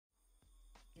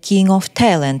King of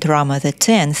Thailand, Rama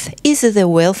X, is the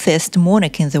wealthiest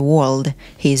monarch in the world.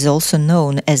 He is also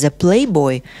known as a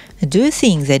playboy. Do you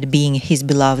think that being his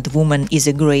beloved woman is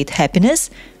a great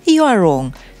happiness? You are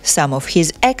wrong. Some of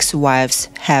his ex-wives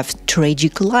have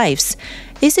tragic lives.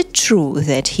 Is it true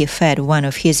that he fed one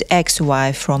of his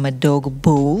ex-wives from a dog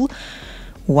bowl?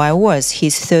 Why was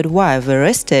his third wife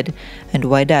arrested? And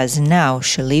why does now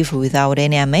she live without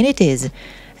any amenities?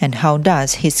 And how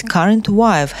does his current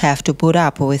wife have to put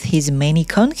up with his many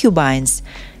concubines?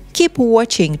 Keep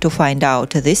watching to find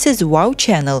out. This is Wow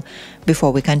Channel.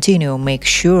 Before we continue, make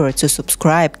sure to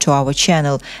subscribe to our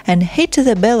channel and hit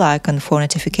the bell icon for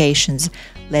notifications.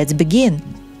 Let's begin.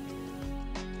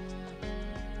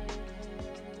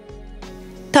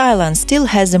 Thailand still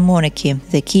has a monarchy.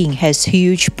 The king has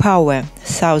huge power.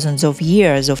 Thousands of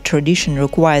years of tradition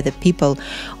require the people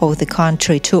of the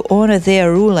country to honor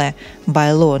their ruler.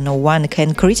 By law, no one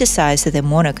can criticize the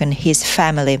monarch and his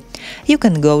family. You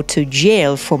can go to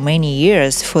jail for many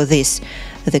years for this.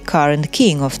 The current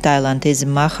king of Thailand is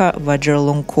Maha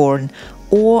Vajairalongkorn,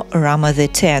 or Rama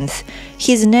X.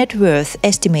 His net worth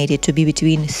estimated to be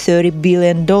between $30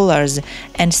 billion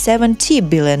and $70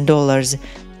 billion.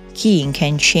 King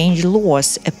can change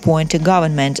laws, appoint a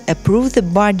government, approve the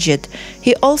budget.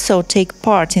 He also takes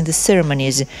part in the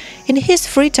ceremonies. In his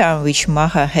free time, which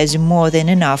Maha has more than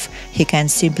enough, he can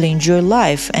simply enjoy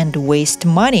life and waste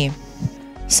money.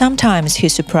 Sometimes he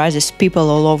surprises people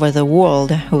all over the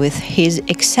world with his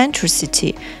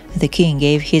eccentricity. The king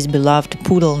gave his beloved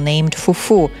poodle named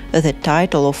Fufu the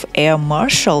title of Air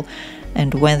Marshal.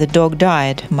 And when the dog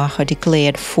died, Maha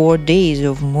declared 4 days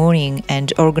of mourning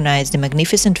and organized a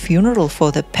magnificent funeral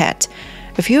for the pet.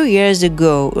 A few years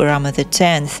ago, Rama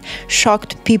X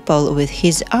shocked people with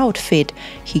his outfit.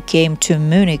 He came to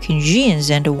Munich in jeans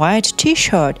and a white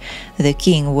t-shirt. The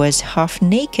king was half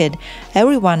naked.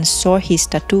 Everyone saw his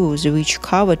tattoos, which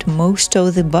covered most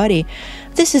of the body.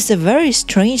 This is a very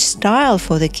strange style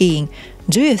for the king.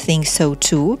 Do you think so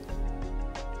too?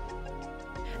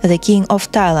 The king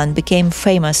of Thailand became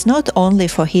famous not only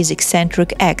for his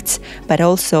eccentric acts, but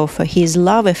also for his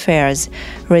love affairs.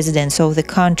 Residents of the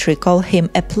country call him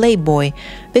a playboy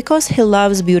because he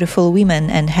loves beautiful women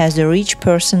and has a rich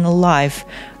personal life.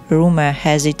 Rumor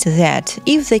has it that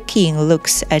if the king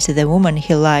looks at the woman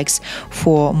he likes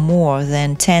for more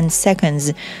than 10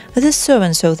 seconds, the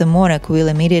servants of the monarch will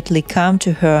immediately come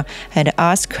to her and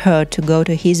ask her to go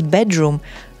to his bedroom.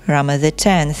 Rama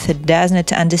X does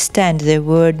not understand the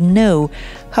word no.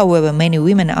 However, many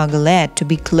women are glad to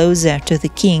be closer to the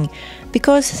king,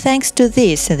 because thanks to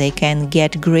this they can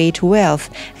get great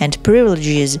wealth and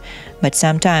privileges. But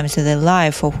sometimes the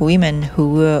life of women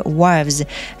who were wives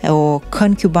or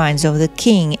concubines of the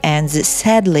king ends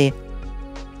sadly.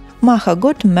 Maha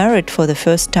got married for the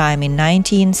first time in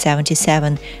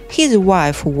 1977. His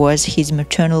wife was his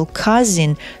maternal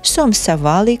cousin,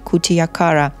 Somsavali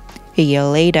Kutiyakara. A year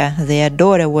later, their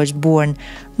daughter was born.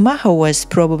 Maha was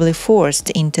probably forced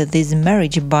into this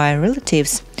marriage by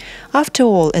relatives. After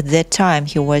all, at that time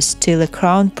he was still a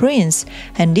crown prince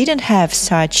and didn't have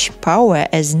such power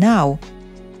as now.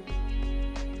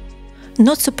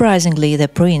 Not surprisingly, the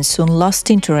prince soon lost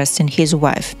interest in his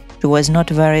wife. She was not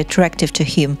very attractive to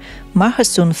him. Maha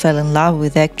soon fell in love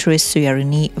with actress Maha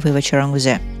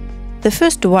Vajairalongkorn. The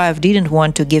first wife didn't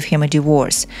want to give him a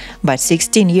divorce, but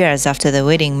 16 years after the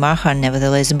wedding, Maha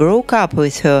nevertheless broke up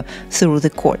with her through the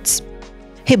courts.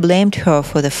 He blamed her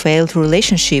for the failed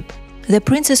relationship. The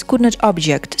princess could not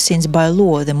object, since by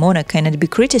law the monarch cannot be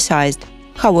criticized.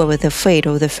 However, the fate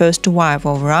of the first wife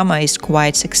of Rama is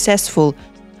quite successful.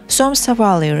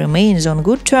 Somsavali remains on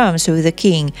good terms with the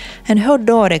king, and her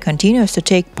daughter continues to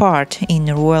take part in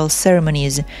royal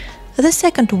ceremonies. The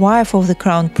second wife of the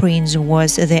crown prince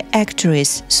was the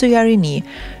actress Suyarini.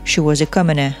 She was a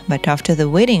commoner, but after the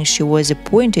wedding she was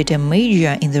appointed a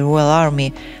major in the royal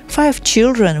army. 5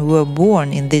 children were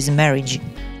born in this marriage.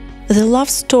 The love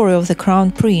story of the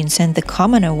crown prince and the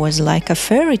commoner was like a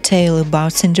fairy tale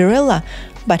about Cinderella,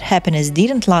 but happiness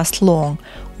didn't last long.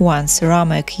 Once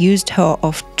Rama accused her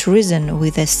of treason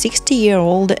with a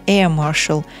 60-year-old air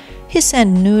marshal. He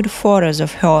sent nude photos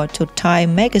of her to Thai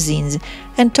magazines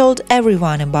and told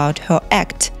everyone about her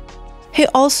act. He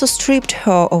also stripped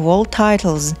her of all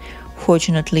titles.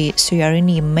 Fortunately,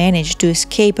 Suyarini managed to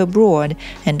escape abroad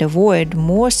and avoid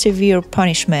more severe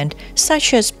punishment,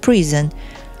 such as prison.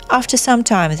 After some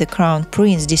time, the crown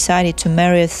prince decided to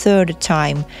marry a third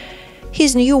time.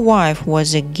 His new wife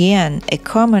was again a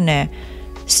commoner,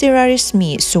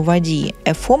 Sirarismi Suvadi,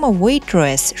 a former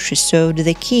waitress. She served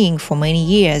the king for many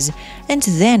years and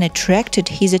then attracted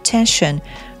his attention.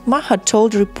 Maha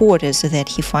told reporters that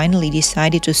he finally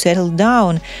decided to settle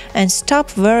down and stop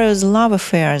various love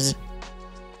affairs.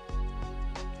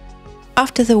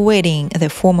 After the wedding, the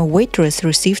former waitress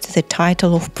received the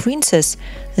title of princess.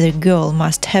 The girl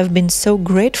must have been so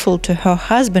grateful to her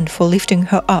husband for lifting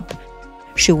her up.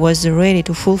 She was ready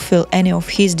to fulfill any of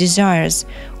his desires.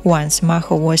 Once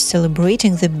Maha was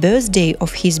celebrating the birthday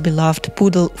of his beloved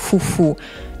poodle Fufu.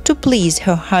 To please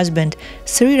her husband,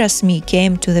 Sri Rasmi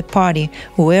came to the party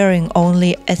wearing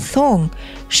only a thong.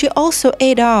 She also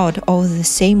ate out of the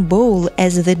same bowl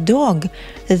as the dog.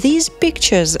 These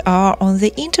pictures are on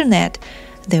the internet.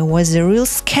 There was a real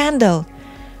scandal.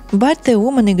 But the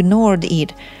woman ignored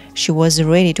it. She was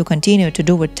ready to continue to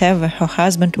do whatever her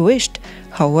husband wished.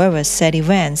 However, sad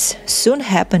events soon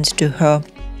happened to her.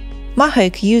 Maha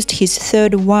accused his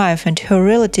third wife and her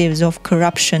relatives of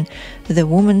corruption. The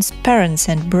woman's parents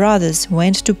and brothers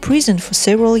went to prison for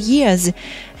several years,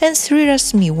 and Sri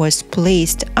Rasmi was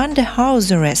placed under house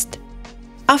arrest.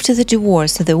 After the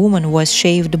divorce, the woman was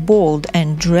shaved bald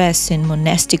and dressed in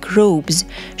monastic robes.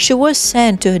 She was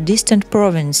sent to a distant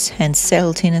province and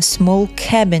settled in a small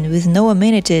cabin with no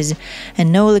amenities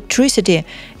and no electricity.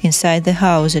 Inside the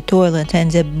house, a toilet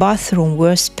and a bathroom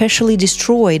were specially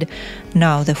destroyed.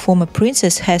 Now the former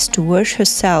princess has to wash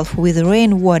herself with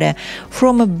rainwater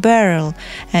from a barrel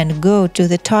and go to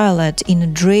the toilet in a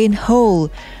drain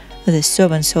hole. The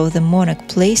servants of the monarch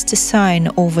placed a sign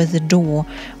over the door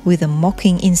with a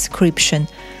mocking inscription,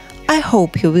 "I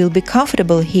hope you will be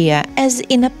comfortable here as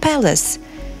in a palace."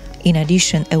 In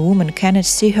addition, a woman cannot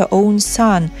see her own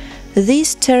son.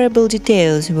 These terrible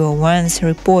details were once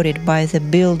reported by the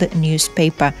Bild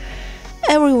newspaper.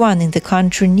 Everyone in the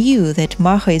country knew that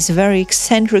Maha is a very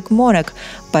eccentric monarch,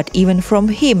 but even from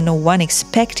him no one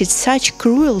expected such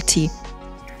cruelty.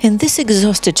 In this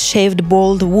exhausted, shaved,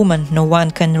 bald woman, no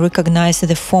one can recognize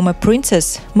the former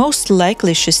princess. Most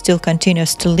likely she still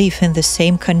continues to live in the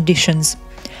same conditions.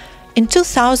 In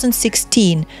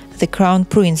 2016, the crown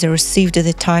prince received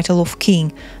the title of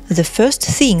king. The first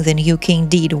thing the new king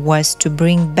did was to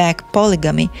bring back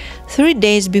polygamy. 3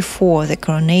 days before the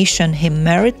coronation, he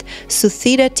married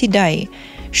Suthida Tidai.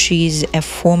 She is a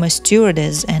former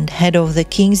stewardess and head of the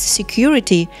king's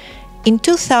security. In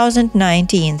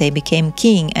 2019, they became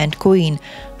king and queen.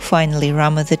 Finally,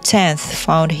 Rama X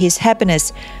found his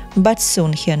happiness, but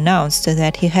soon he announced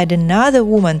that he had another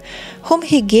woman, whom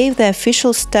he gave the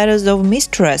official status of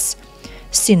mistress.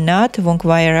 Sinat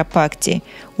Vongvairapakti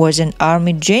was an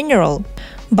army general,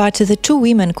 but the two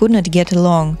women could not get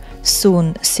along.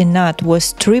 Soon, Sinat was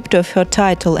stripped of her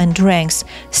title and ranks,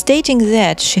 stating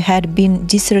that she had been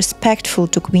disrespectful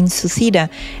to Queen Suthida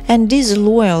and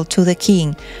disloyal to the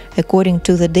king. According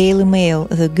to the Daily Mail,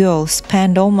 the girl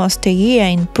spent almost a year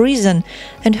in prison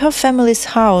and her family's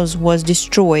house was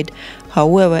destroyed.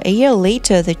 However, a year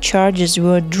later, the charges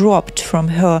were dropped from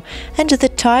her and the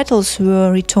titles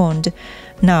were returned.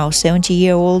 Now,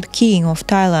 70-year-old king of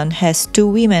Thailand has two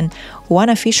women, one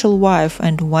official wife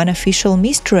and one official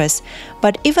mistress,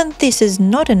 but even this is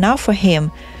not enough for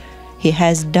him. He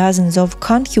has dozens of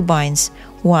concubines.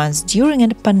 Once, during a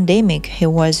pandemic, he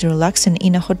was relaxing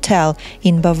in a hotel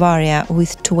in Bavaria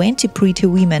with 20 pretty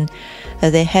women.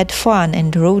 They had fun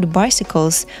and rode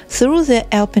bicycles through the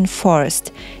alpine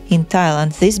forest. In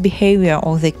Thailand, this behavior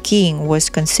of the king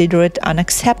was considered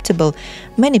unacceptable.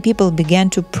 Many people began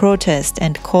to protest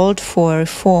and called for a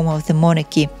reform of the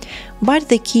monarchy. But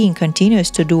the king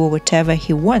continues to do whatever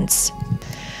he wants.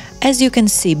 As you can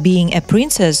see, being a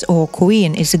princess or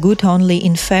queen is good only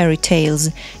in fairy tales.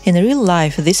 In real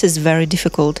life, this is very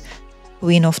difficult. The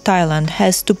Queen of Thailand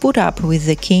has to put up with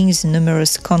the king's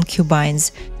numerous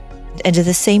concubines. At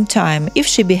the same time, if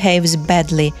she behaves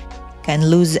badly, can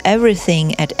lose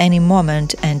everything at any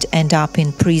moment and end up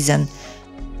in prison.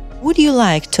 Would you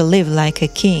like to live like a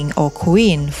king or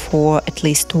queen for at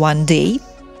least one day?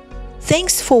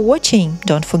 Thanks for watching.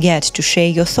 Don't forget to share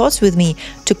your thoughts with me,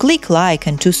 to click like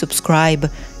and to subscribe.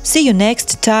 See you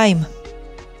next time.